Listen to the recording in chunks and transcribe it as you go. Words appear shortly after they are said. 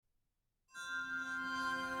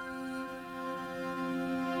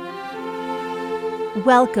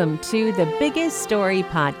Welcome to the Biggest Story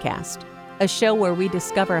Podcast, a show where we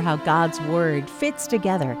discover how God's Word fits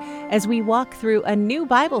together as we walk through a new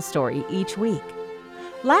Bible story each week.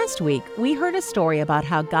 Last week, we heard a story about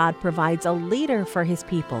how God provides a leader for His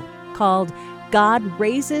people called God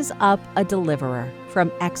Raises Up a Deliverer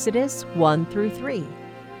from Exodus 1 through 3.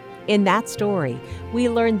 In that story, we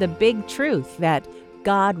learned the big truth that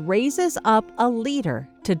God raises up a leader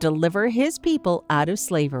to deliver His people out of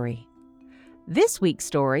slavery. This week's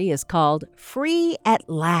story is called Free at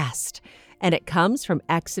Last, and it comes from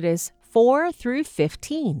Exodus 4 through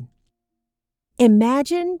 15.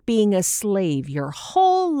 Imagine being a slave your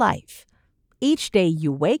whole life. Each day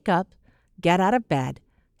you wake up, get out of bed,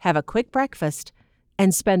 have a quick breakfast,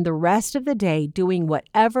 and spend the rest of the day doing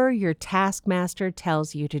whatever your taskmaster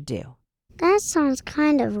tells you to do. That sounds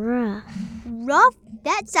kind of rough. Rough?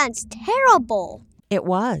 That sounds terrible. It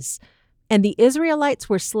was. And the Israelites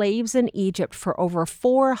were slaves in Egypt for over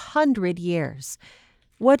 400 years.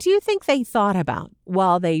 What do you think they thought about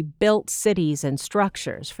while they built cities and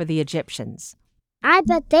structures for the Egyptians? I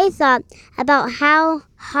bet they thought about how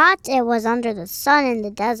hot it was under the sun in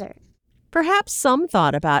the desert. Perhaps some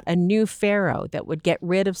thought about a new pharaoh that would get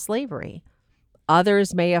rid of slavery.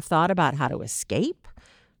 Others may have thought about how to escape.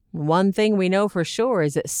 One thing we know for sure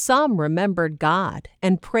is that some remembered God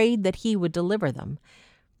and prayed that He would deliver them.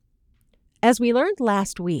 As we learned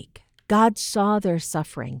last week, God saw their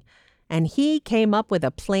suffering, and He came up with a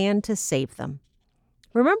plan to save them.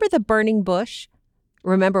 Remember the burning bush?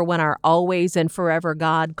 Remember when our always and forever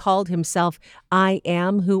God called Himself, I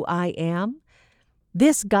am who I am?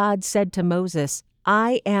 This God said to Moses,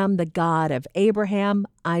 I am the God of Abraham,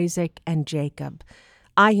 Isaac, and Jacob.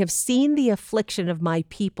 I have seen the affliction of my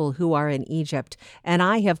people who are in Egypt, and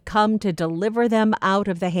I have come to deliver them out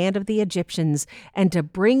of the hand of the Egyptians and to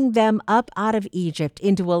bring them up out of Egypt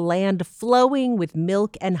into a land flowing with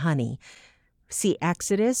milk and honey. See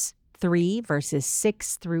Exodus 3, verses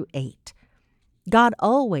 6 through 8. God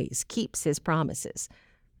always keeps His promises.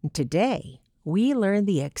 Today, we learn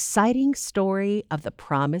the exciting story of the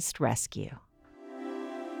promised rescue.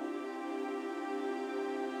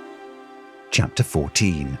 Chapter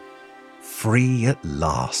 14, Free at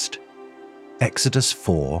Last, Exodus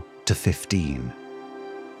 4 to 15.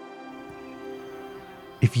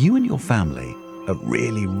 If you and your family, a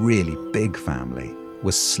really, really big family,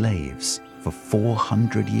 were slaves for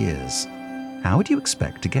 400 years, how would you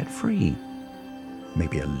expect to get free?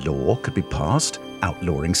 Maybe a law could be passed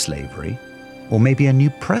outlawing slavery, or maybe a new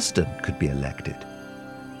president could be elected.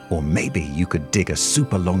 Or maybe you could dig a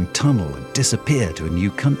super long tunnel and disappear to a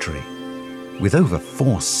new country. With over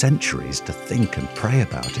 4 centuries to think and pray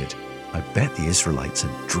about it, I bet the Israelites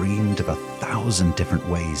had dreamed of 1,000 different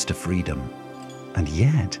ways to freedom. And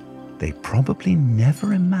yet, they probably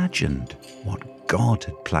never imagined what God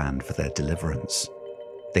had planned for their deliverance.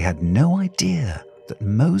 They had no idea that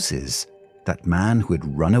Moses, that man who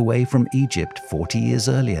had run away from Egypt 40 years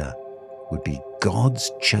earlier, would be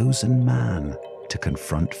God's chosen man to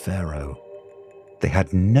confront Pharaoh. They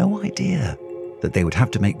had no idea that they would have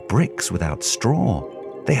to make bricks without straw.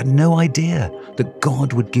 They had no idea that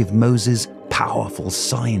God would give Moses powerful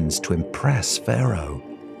signs to impress Pharaoh,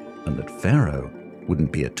 and that Pharaoh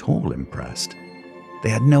wouldn't be at all impressed. They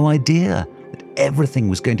had no idea that everything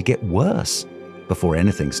was going to get worse before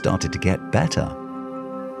anything started to get better.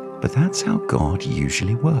 But that's how God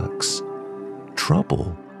usually works.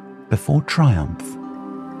 Trouble before triumph,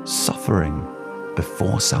 suffering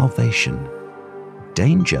before salvation,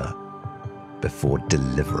 danger before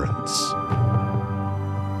deliverance.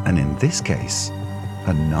 And in this case,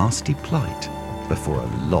 a nasty plight before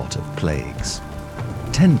a lot of plagues.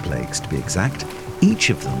 10 plagues to be exact,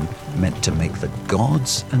 each of them meant to make the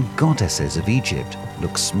gods and goddesses of Egypt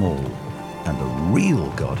look small and the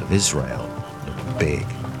real God of Israel look big.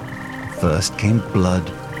 First came blood,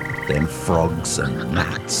 then frogs and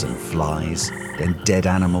gnats and flies, then dead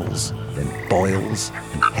animals, then boils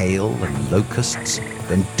and hail and locusts,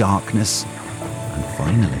 then darkness, and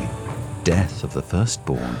finally, death of the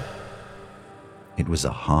firstborn. It was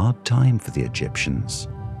a hard time for the Egyptians,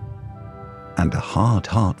 and a hard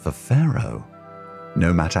heart for Pharaoh.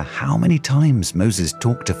 No matter how many times Moses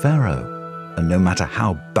talked to Pharaoh, and no matter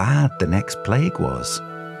how bad the next plague was,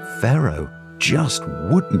 Pharaoh just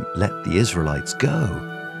wouldn't let the Israelites go.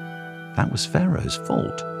 That was Pharaoh's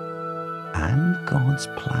fault, and God's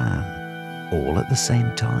plan, all at the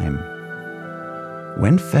same time.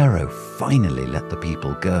 When Pharaoh finally let the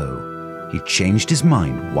people go, he changed his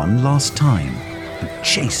mind one last time and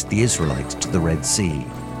chased the Israelites to the Red Sea.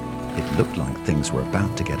 It looked like things were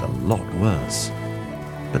about to get a lot worse.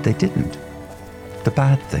 But they didn't. The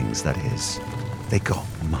bad things, that is. they got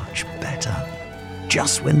much better.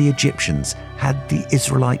 Just when the Egyptians had the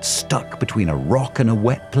Israelites stuck between a rock and a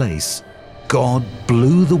wet place, God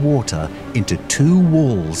blew the water into 2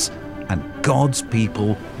 walls, and God's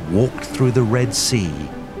people walked through the Red Sea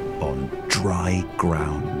on dry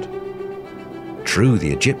ground. True,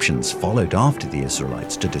 the Egyptians followed after the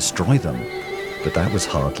Israelites to destroy them, but that was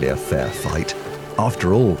hardly a fair fight.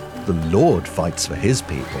 After all, the Lord fights for his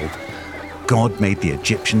people. God made the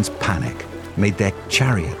Egyptians panic, made their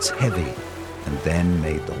chariots heavy, and then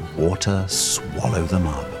made the water swallow them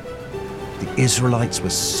up. The Israelites were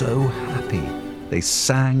so happy. They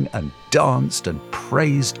sang and danced and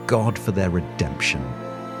praised God for their redemption.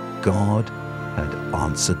 God had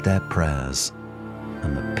answered their prayers,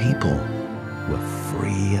 and the people were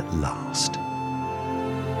free at last.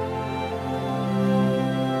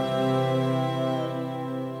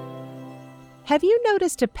 Have you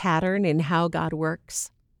noticed a pattern in how God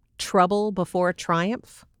works? Trouble before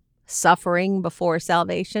triumph? Suffering before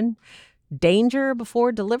salvation? Danger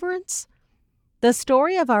before deliverance? The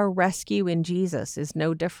story of our rescue in Jesus is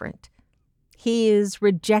no different. He is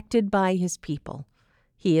rejected by his people.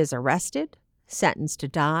 He is arrested, sentenced to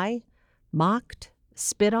die, mocked,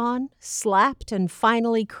 spit on, slapped, and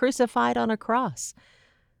finally crucified on a cross.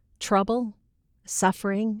 Trouble,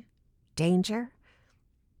 suffering, danger.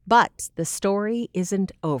 But the story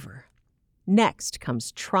isn't over. Next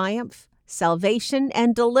comes triumph, salvation,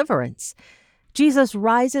 and deliverance. Jesus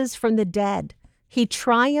rises from the dead. He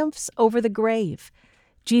triumphs over the grave.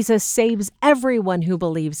 Jesus saves everyone who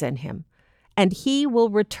believes in him, and he will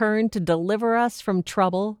return to deliver us from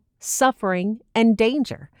trouble, suffering, and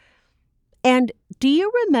danger. And do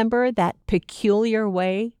you remember that peculiar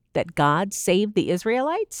way that God saved the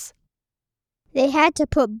Israelites? They had to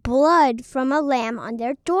put blood from a lamb on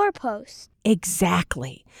their doorposts.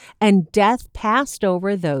 Exactly. And death passed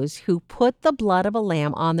over those who put the blood of a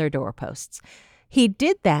lamb on their doorposts. He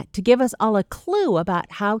did that to give us all a clue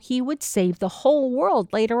about how he would save the whole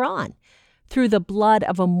world later on. Through the blood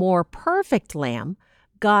of a more perfect lamb,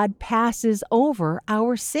 God passes over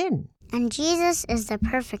our sin. And Jesus is the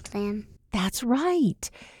perfect lamb. That's right.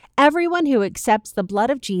 Everyone who accepts the blood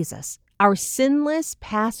of Jesus, our sinless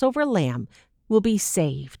Passover lamb, will be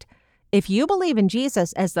saved. If you believe in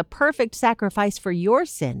Jesus as the perfect sacrifice for your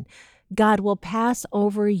sin, God will pass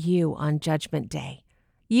over you on Judgment Day.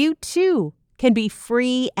 You too can be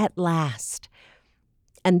free at last.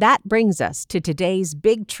 And that brings us to today's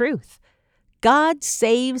big truth. God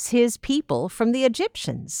saves his people from the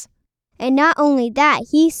Egyptians. And not only that,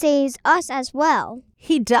 he saves us as well.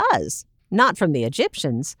 He does, not from the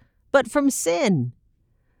Egyptians, but from sin.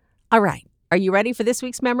 All right, are you ready for this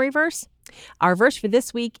week's memory verse? Our verse for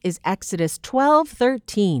this week is Exodus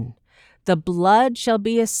 12:13. The blood shall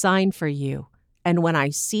be a sign for you, and when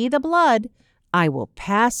I see the blood, I will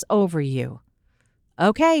pass over you.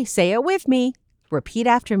 Okay, say it with me. Repeat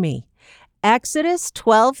after me. Exodus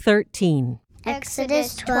 12:13.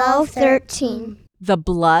 Exodus 12:13. The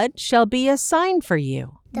blood shall be a sign for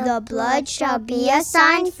you. The blood shall be a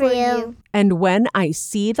sign for you. And when I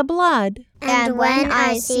see the blood, And when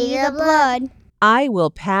I see the blood, I will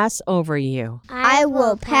pass over you. I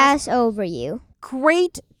will pass over you.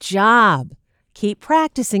 Great job. Keep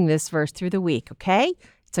practicing this verse through the week, okay?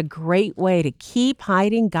 It's a great way to keep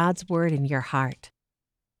hiding God's word in your heart.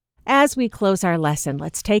 As we close our lesson,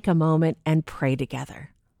 let's take a moment and pray together.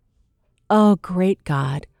 Oh, great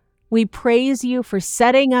God, we praise you for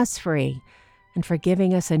setting us free and for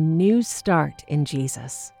giving us a new start in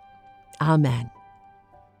Jesus. Amen.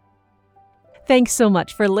 Thanks so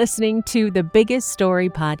much for listening to the Biggest Story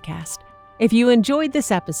podcast. If you enjoyed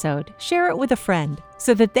this episode, share it with a friend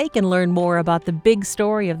so that they can learn more about the big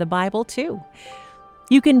story of the Bible too.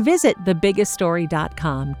 You can visit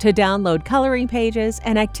thebiggeststory.com to download coloring pages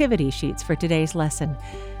and activity sheets for today's lesson.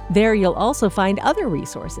 There you'll also find other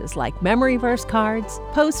resources like memory verse cards,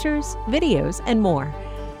 posters, videos, and more.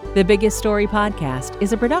 The Biggest Story podcast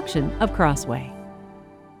is a production of Crossway.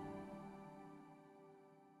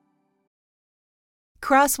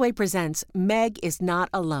 Crossway presents Meg is Not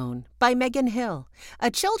Alone by Megan Hill,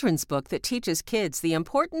 a children's book that teaches kids the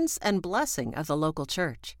importance and blessing of the local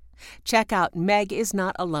church. Check out Meg is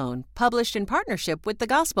Not Alone, published in partnership with the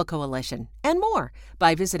Gospel Coalition, and more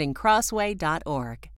by visiting crossway.org.